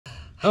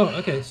Oh,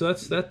 okay. So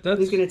that's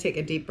He's going to take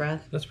a deep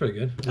breath. That's pretty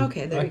good.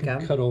 Okay, there you go. I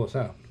can cut all this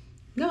out.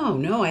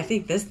 No, I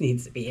think this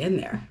needs to be in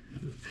there.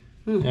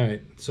 All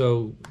right.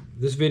 So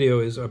this video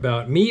is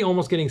about me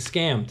almost getting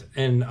scammed,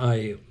 and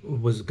I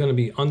was going to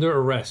be under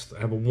arrest.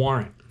 I have a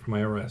warrant for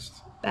my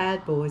arrest.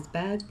 Bad boys,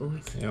 bad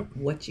boys. Yep.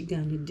 What you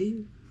gonna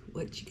do?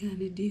 What you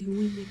gonna do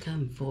when they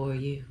come for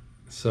you?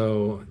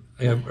 So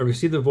I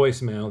received a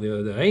voicemail the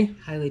other day.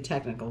 Highly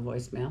technical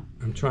voicemail.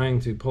 I'm trying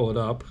to pull it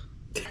up.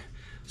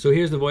 So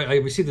here's the voice. I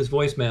received this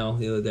voicemail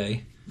the other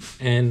day,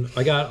 and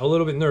I got a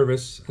little bit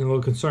nervous and a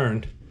little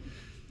concerned.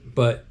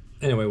 But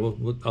anyway,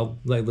 I'll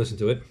listen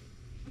to it.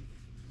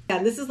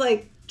 Yeah, this is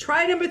like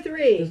try number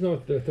 3. There's no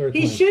third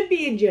He time. should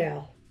be in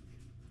jail.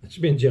 I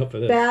should be in jail for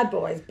this. Bad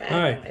boys, bad All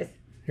right. boys.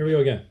 Here we go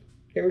again.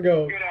 Here we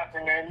go. Good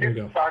afternoon. Here we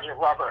This go. is Sergeant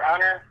Robert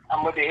Hunter.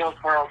 I'm with the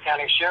Hillsborough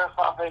County Sheriff's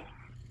Office.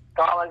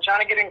 I'm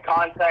trying to get in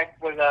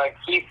contact with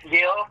Keith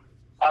Gill.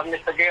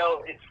 Mr.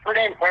 Gill, it's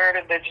pretty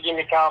imperative that you give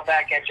me a call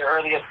back at your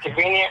earliest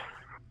convenience.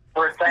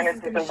 We're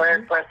attending to some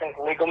very pressing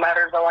legal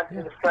matters I'd like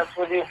to discuss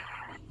with you.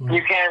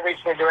 You can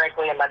reach me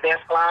directly at my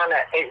desk line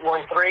at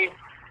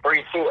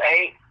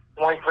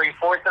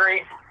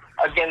 813-328-1343.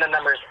 Again, the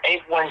number is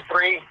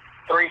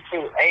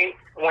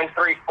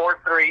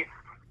 813-328-1343.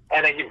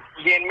 And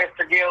again,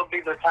 Mr. Gill,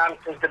 these are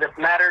time-sensitive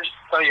matters,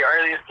 so your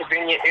earliest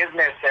convenience is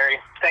necessary.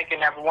 Thank you,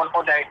 and have a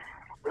wonderful day.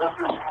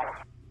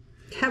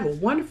 Have a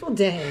wonderful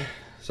day.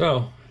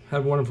 So,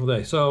 have a wonderful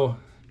day. So,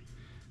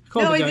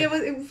 No,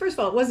 first of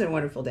all, it wasn't a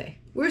wonderful day.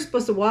 We were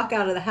supposed to walk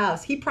out of the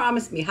house. He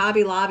promised me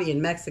Hobby Lobby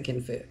and Mexican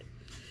food.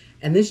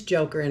 And this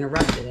joker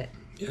interrupted it.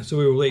 Yeah, so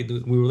we were late.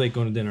 We were late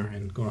going to dinner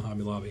and going to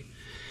Hobby Lobby.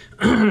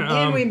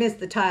 And we missed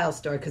the tile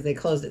store because they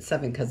closed at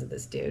 7 because of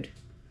this dude.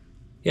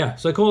 Yeah,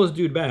 so I call this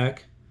dude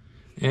back,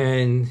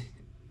 and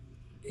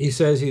he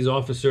says he's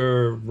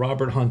Officer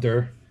Robert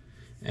Hunter,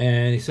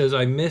 and he says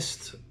I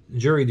missed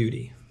jury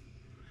duty.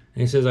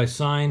 And he says I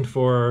signed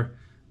for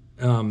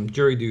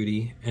jury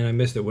duty, and I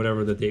missed it,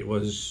 whatever the date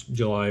was,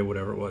 July,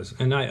 whatever it was.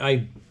 And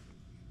I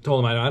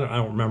told him I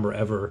don't remember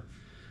ever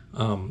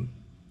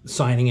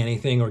signing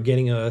anything or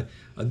getting a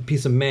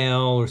piece of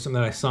mail or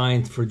something that I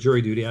signed for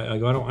jury duty. I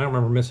go, I don't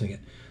remember missing it.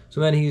 So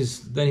then he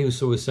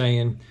was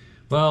saying,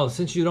 well,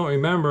 since you don't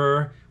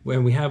remember,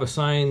 when we have a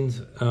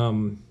signed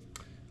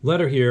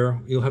letter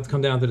here, you'll have to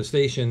come down to the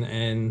station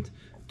and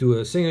do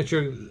a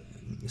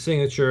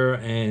signature,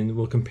 and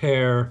we'll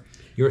compare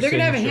your signature.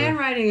 They're going to have a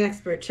handwriting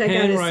expert check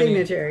out his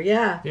signature.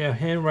 Yeah. Yeah,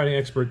 handwriting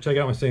expert check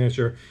out my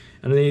signature.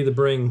 And they need to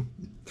bring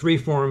 3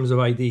 forms of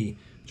ID.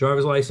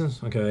 Driver's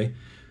license, okay,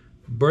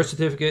 birth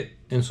certificate,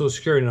 and social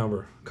security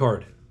number,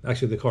 card.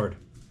 Actually, the card.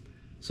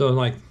 So I'm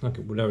like,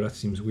 okay, whatever, that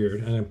seems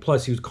weird. And then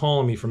plus, he was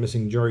calling me for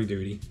missing jury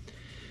duty.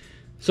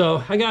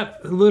 So I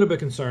got a little bit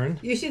concerned.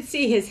 You should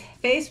see his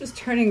face was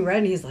turning red,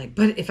 and he's like,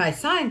 but if I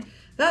sign,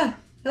 So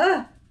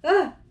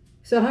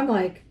I'm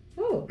like,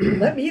 oh,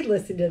 let me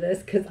listen to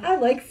this, because I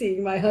like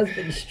seeing my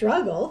husband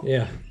struggle.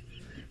 Yeah.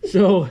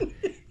 So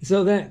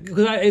that,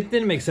 because it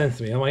didn't make sense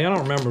to me. I'm like, I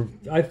don't remember.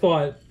 I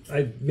thought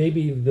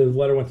maybe the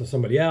letter went to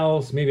somebody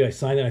else. Maybe I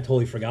signed it. I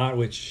totally forgot,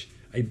 which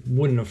I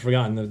wouldn't have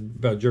forgotten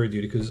about jury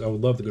duty, because I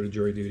would love to go to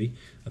jury duty.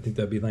 I think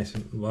that'd be nice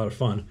and a lot of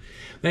fun.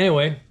 But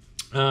anyway,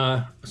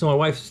 so my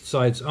wife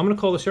decides, I'm going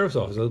to call the sheriff's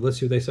office. Let's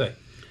see what they say.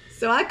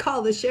 So I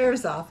called the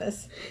sheriff's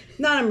office,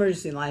 not an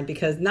emergency line,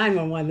 because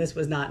 911, this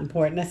was not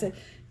important. I said,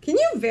 can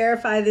you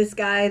verify this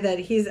guy that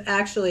he's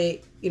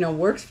actually,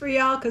 works for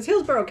y'all? Because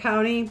Hillsborough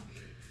County,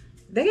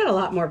 they got a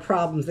lot more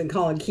problems than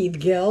calling Keith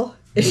Gill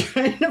and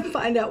trying to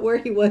find out where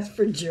he was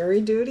for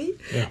jury duty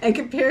and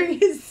comparing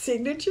his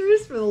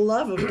signatures, for the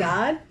love of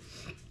God.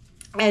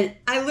 And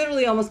I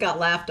literally almost got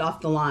laughed off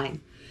the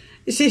line.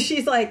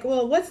 She's like,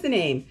 well, what's the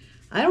name?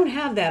 I don't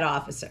have that,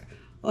 officer.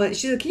 Well,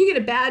 she's like, can you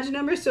get a badge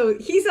number? So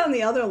he's on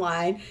the other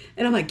line,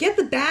 and I'm like, get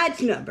the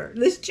badge number.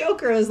 This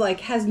joker is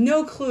like, has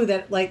no clue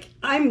that, like,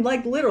 I'm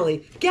like,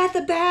 literally, get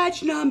the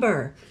badge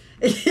number.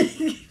 And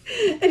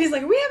he's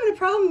like, are we having a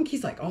problem?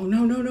 He's like, oh,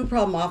 no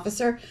problem,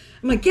 officer.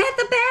 I'm like, get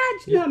the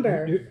badge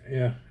number.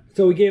 Yeah.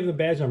 So we gave him the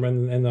badge number,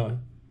 and the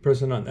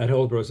person at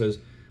Hillsborough says,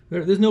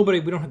 there's nobody,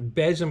 we don't have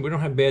badge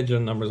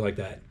numbers like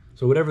that.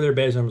 So whatever their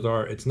badge numbers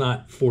are, it's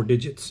not 4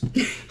 digits.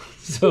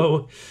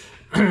 So,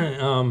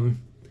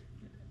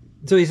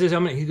 so he says,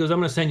 I'm going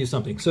to send you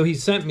something. So he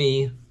sent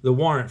me the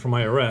warrant for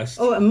my arrest.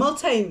 Oh, a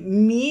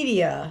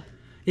multimedia.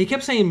 He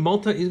kept saying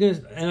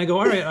and I go,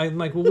 all right. I'm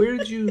like, well, where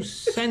did you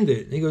send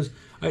it? And he goes,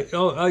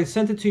 I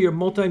sent it to your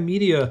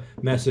multimedia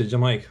message.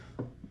 I'm like,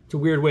 it's a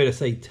weird way to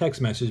say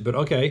text message, but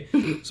okay.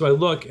 So I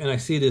look and I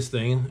see this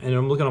thing, and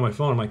I'm looking on my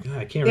phone. I'm like,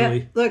 I can't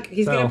really. Look,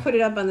 he's going to put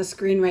it up on the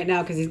screen right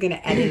now because he's going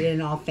to edit it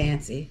in all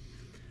fancy.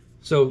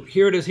 So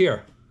here it is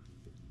here.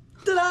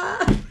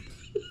 Ta-da!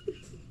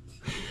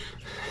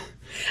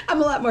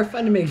 I'm a lot more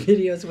fun to make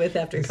videos with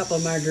after a couple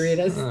of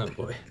margaritas. Oh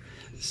boy!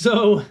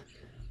 So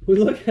we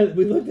looked at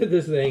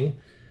this thing,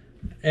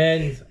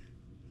 and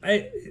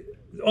the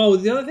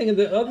other thing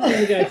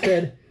the guy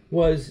said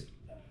was,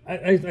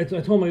 I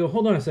told him, I go,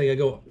 hold on a second. I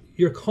go,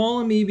 you're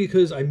calling me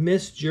because I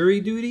missed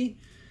jury duty?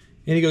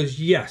 And he goes,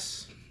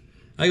 yes.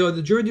 I go,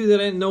 the jury duty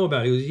that I didn't know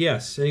about. He goes,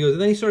 yes. And he goes,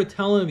 and then he started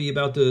telling me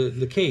about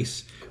the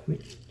case.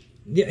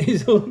 Yeah,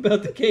 he's all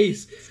about the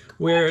case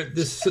where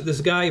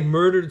this guy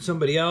murdered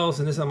somebody else,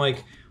 and this. I'm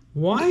like,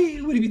 why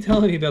would he be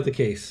telling me about the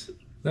case?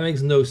 That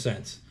makes no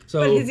sense. So,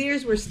 but his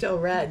ears were still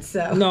red,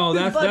 so no,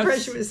 his blood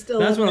pressure was still.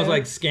 That's up when I there. was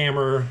like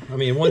scammer. I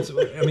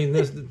mean,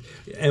 this,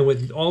 and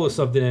with all the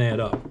stuff didn't add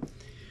up.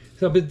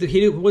 So, but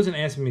he wasn't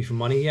asking me for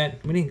money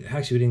yet. We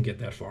didn't get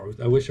that far.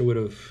 I wish I would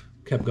have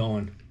kept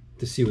going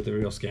to see what the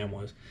real scam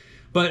was.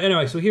 But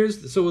anyway, so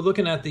we're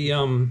looking at the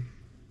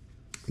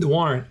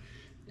warrant,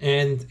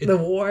 and the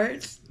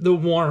warrant. The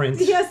warrant.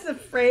 He has to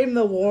frame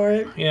the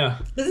warrant. Yeah.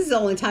 This is the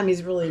only time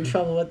he's really in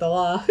trouble with the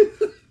law.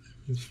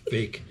 It's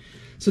fake.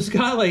 So it's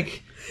got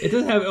like, it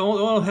doesn't have,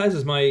 all it has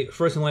is my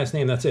first and last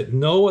name. That's it.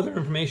 No other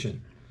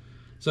information.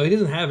 So he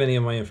doesn't have any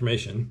of my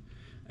information.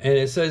 And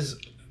it says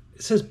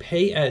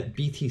pay at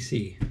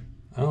BTC. I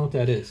don't know what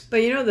that is.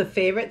 But you know, the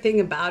favorite thing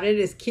about it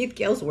is Keith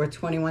Gill's worth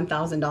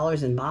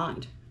 $21,000 in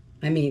bond.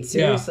 I mean,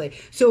 seriously. Yeah.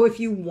 So if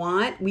you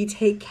want, we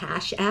take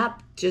Cash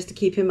App just to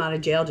keep him out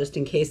of jail, just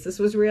in case this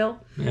was real.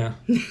 Yeah.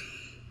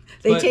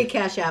 They take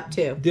Cash App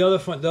too. The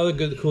other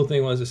good cool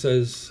thing was it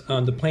says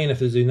the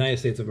plaintiff is the United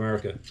States of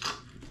America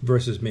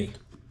versus me.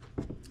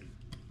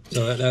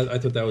 So I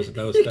thought that was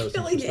You're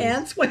killing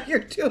ants while you're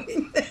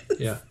doing this.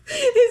 Yeah.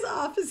 His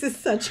office is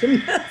such a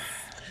mess.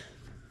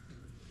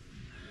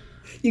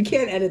 You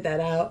can't edit that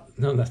out.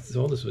 No, that's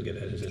all. This will get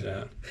edited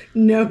out.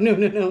 No.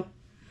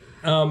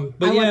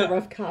 But I want a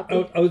rough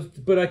copy.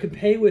 But I could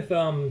pay with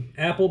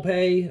Apple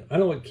Pay. I don't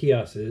know what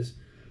kiosk is.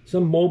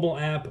 Some mobile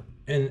app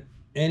and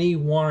any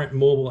Warrant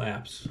mobile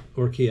apps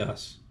or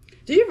kiosks.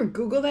 Did you ever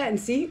Google that and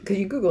see? Because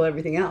you Google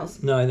everything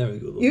else. No, I never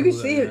Googled. You can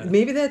see it.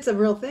 Maybe that's a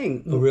real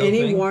thing.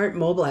 Any Warrant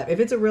mobile app. If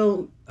it's a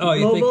real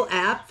mobile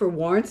app for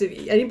warrants,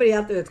 if anybody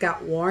out there that's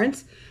got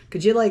warrants,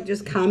 could you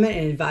just comment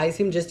and advise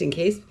him just in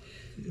case?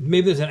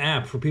 Maybe there's an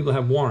app for people who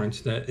have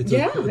warrants that it's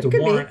a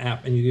warrant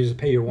app and you just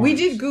pay your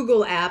warrants. We did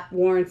Google app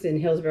warrants in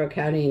Hillsborough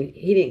County and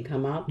he didn't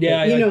come up.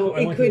 Yeah,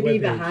 it could be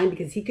behind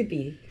because he could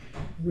be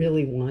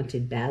really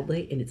wanted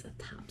badly and it's a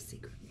top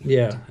secret.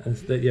 Yeah,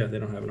 they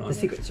don't have it on. The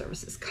Secret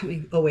Service is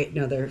coming. Oh wait,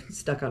 no, they're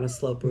stuck on a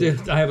slope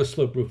roof. I have a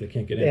slope roof; they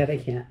can't get in. Yeah, they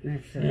can't.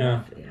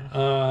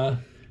 Yeah.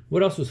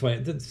 What else was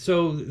funny?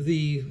 So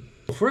the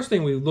first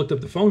thing we looked up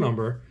the phone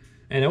number,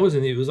 and it was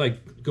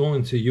like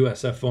going to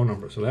USF phone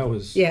number. So that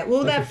was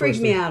that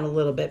freaked me out a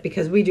little bit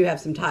because we do have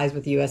some ties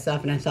with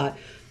USF, and I thought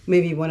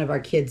maybe one of our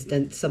kids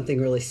did something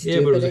really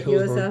stupid but it was at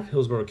USF.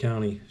 Hillsborough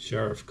County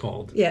Sheriff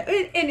called. Yeah,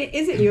 and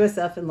isn't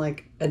USF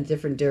in a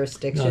different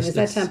jurisdiction? Is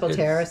that Temple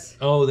Terrace?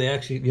 Oh, they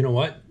actually, you know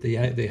what? They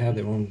have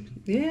their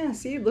own. Yeah,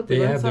 see, look, they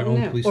have their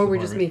own police Or department. we're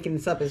just making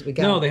this up as we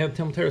go. No, they have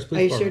Temple Terrace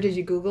Police Department. Are you sure? Did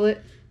you Google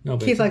it? No,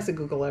 but Keith likes to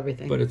Google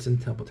everything. But it's in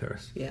Temple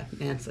Terrace. Yeah,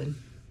 Manson.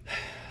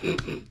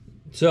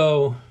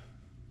 So,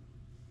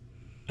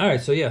 all right,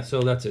 so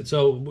that's it.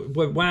 So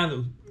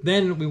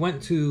then we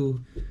went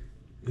to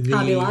the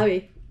Hobby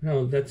Lobby.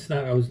 No, that's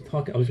not. I was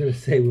going to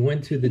say we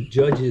went to the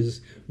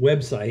judge's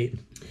website.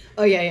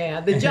 Oh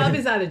yeah. The judge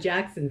is out of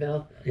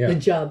Jacksonville. Yeah.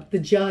 The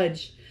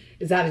judge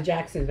is out of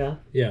Jacksonville.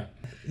 Yeah.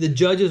 The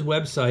judge's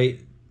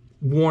website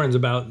warns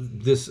about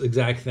this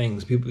exact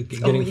things. People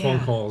getting phone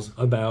calls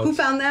about. Who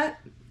found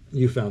that?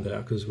 You found it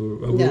out because we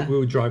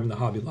were driving to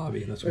Hobby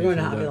Lobby, and that's we're going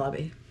to Hobby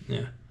Lobby.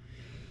 Yeah.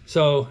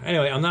 So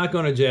anyway, I'm not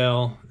going to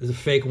jail. There's a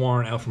fake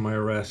warrant out for my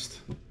arrest.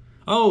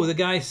 Oh, the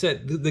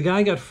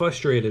guy got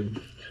frustrated.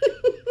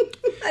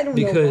 I don't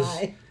know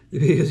why.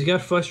 Because he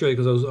got frustrated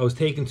because I was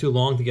taking too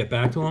long to get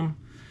back to him,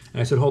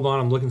 and I said, "Hold on,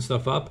 I'm looking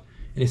stuff up."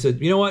 And he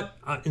said, "You know what?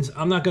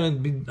 I'm not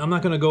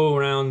gonna go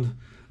around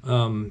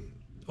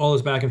all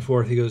this back and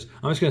forth." He goes,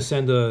 "I'm just gonna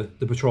send the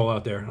patrol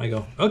out there." And I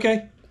go,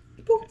 "Okay."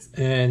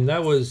 And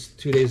that was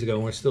 2 days ago,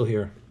 and we're still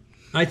here.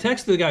 I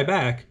texted the guy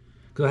back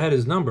because I had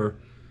his number.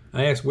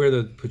 I asked where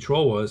the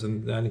patrol was,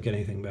 and I didn't get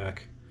anything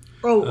back.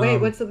 Oh, wait,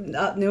 what's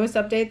the newest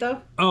update,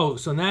 though? Oh,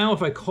 so now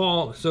if I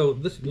call... So,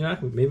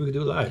 maybe we could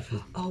do it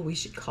live. Oh, we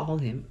should call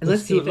him. And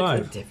let's see if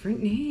it's a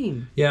different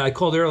name. Yeah, I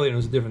called earlier and it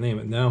was a different name.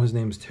 And now his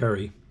name is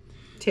Terry.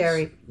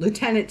 Terry.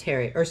 Lieutenant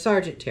Terry. Or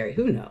Sergeant Terry.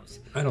 Who knows?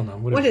 I don't know.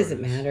 What does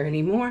it matter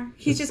anymore?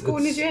 He's just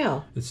going to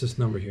jail. It's this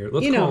number here.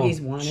 Let's call him.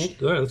 He's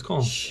wanted. All right, let's call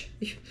him. Shh.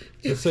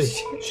 Let's say...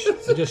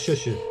 Just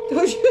shush you.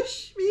 Don't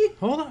shush me.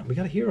 Hold on. We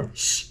got to hear him.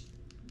 Shh.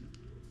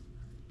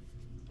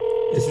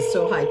 This is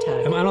so high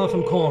tech. I don't know if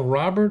I'm calling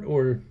Robert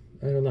or...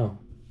 I don't know.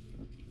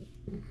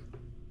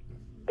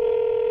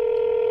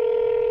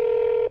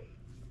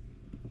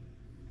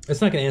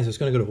 It's not going to answer. It's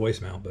going to go to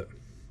voicemail, but...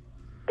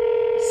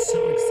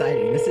 So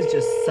exciting. This is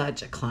just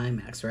such a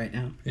climax right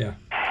now. Yeah.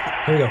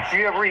 Here we go.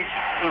 You have reached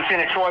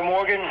Lieutenant Troy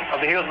Morgan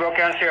of the Hillsborough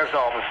County Sheriff's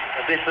Office.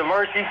 If this is an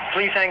emergency,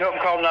 please hang up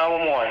and call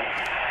 911.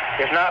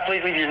 If not,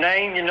 please leave your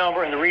name, your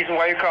number, and the reason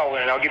why you're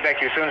calling, and I'll get back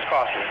to you as soon as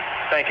possible.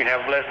 Thank you, and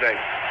have a blessed day.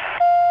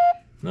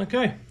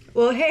 Okay.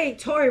 Well, hey,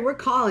 Tori, we're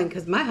calling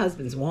because my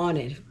husband's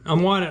wanted.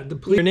 I'm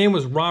wanted. Your name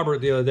was Robert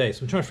the other day,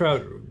 so I'm trying to figure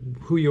out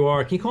who you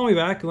are. Can you call me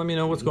back and let me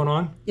know what's going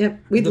on?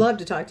 Yep, we'd love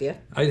to talk to you.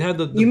 I had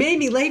You made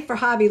me late for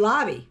Hobby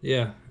Lobby.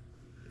 Yeah.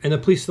 And the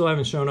police still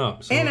haven't shown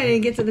up. So And I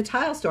didn't get to the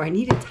tile store. I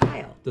needed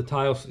tile. the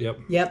tiles, yep.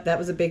 Yep, that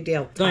was a big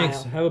deal.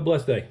 Thanks. Tile. Have a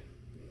blessed day.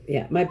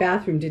 Yeah, my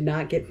bathroom did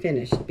not get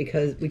finished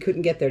because we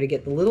couldn't get there to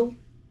get the little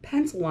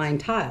pencil line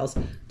tiles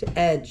to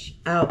edge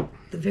out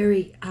the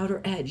very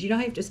outer edge. You know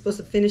how you're just supposed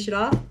to finish it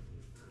off?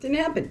 Didn't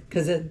happen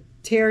because of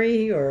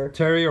Terry or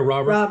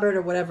Robert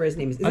or whatever his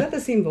name is. Is that the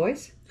same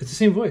voice? It's the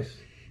same voice.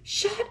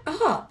 Shut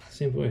up.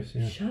 Same voice,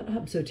 yeah. Shut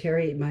up. So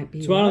Terry might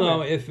be. So I don't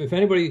know if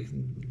anybody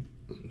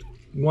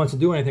wants to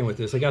do anything with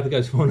this. I got the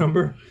guy's phone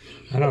number.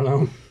 I don't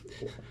know.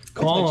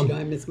 Call him. You know,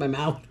 I miss my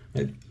mouth.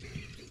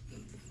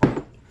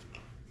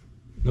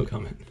 No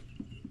comment.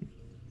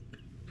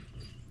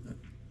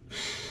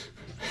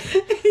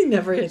 He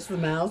never hits the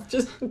mouth.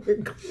 Just so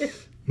we're clear.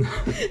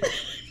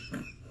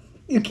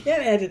 You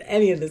can't edit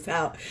any of this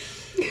out.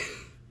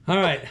 All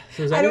right.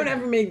 So I don't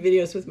ever make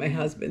videos with my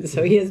husband,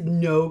 so he has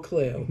no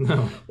clue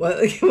No. what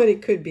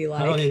it could be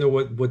like. I don't even know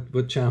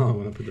what channel I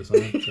want to put this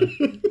on. So.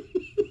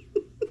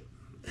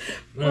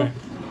 All right.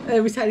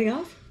 Are we signing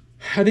off?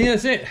 I think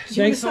that's it. Do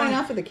you want to sign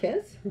off with a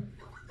kiss?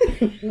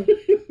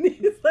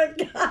 He's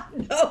like, God,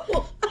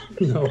 no.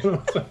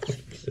 No.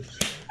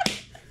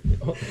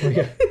 Oh,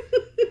 yeah.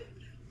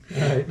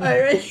 All right. All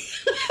right.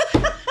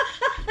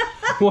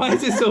 Why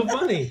is it so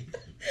funny?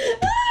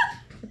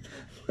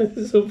 Why is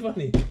it so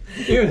funny?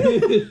 Here.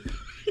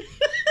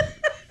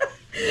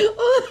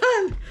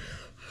 Hold on.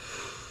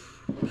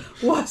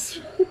 What's...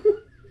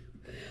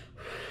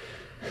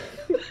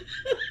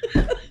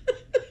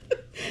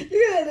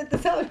 You're going to edit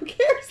this out. Who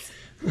cares?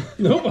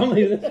 Nope, I'm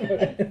leaving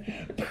this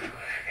one.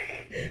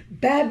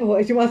 Bad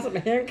boys. You want some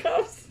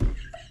handcuffs?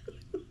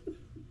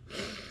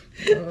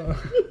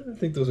 I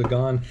think those are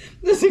gone.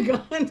 Those are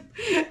gone.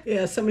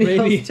 Yeah, somebody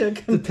Maybe else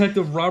took them.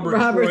 Detective Robert's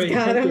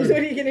got him. What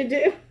are you going to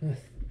do?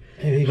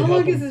 Maybe How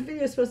long is this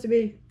video supposed to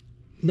be?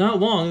 Not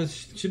long. It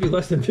should be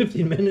less than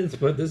 15 minutes,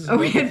 but this is... Oh,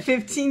 we had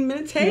 15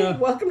 minutes? Hey, Yeah.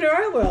 welcome to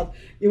our world.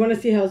 You want to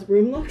see how his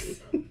room looks?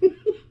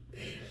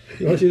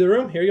 You want to see the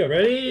room? Here you go.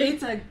 Ready?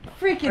 It's a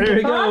freaking There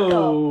we debacle.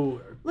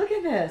 go. Look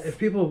at this. If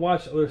people have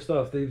watched other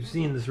stuff, they've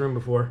seen this room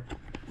before.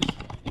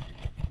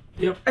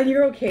 Yep. And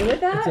you're okay with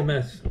that? It's a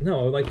mess. No,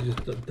 I would like to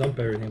just dump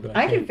everything, but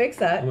I can fix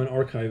that. I'm an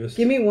archivist.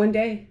 Give me one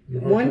day.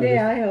 An One day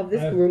archivist. I have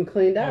this I have- room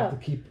cleaned I have up.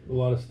 to keep a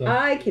lot of stuff.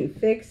 I can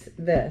fix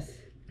this.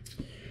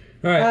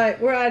 All right. All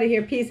right, we're out of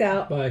here. Peace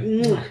out. Bye.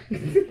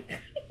 Mwah.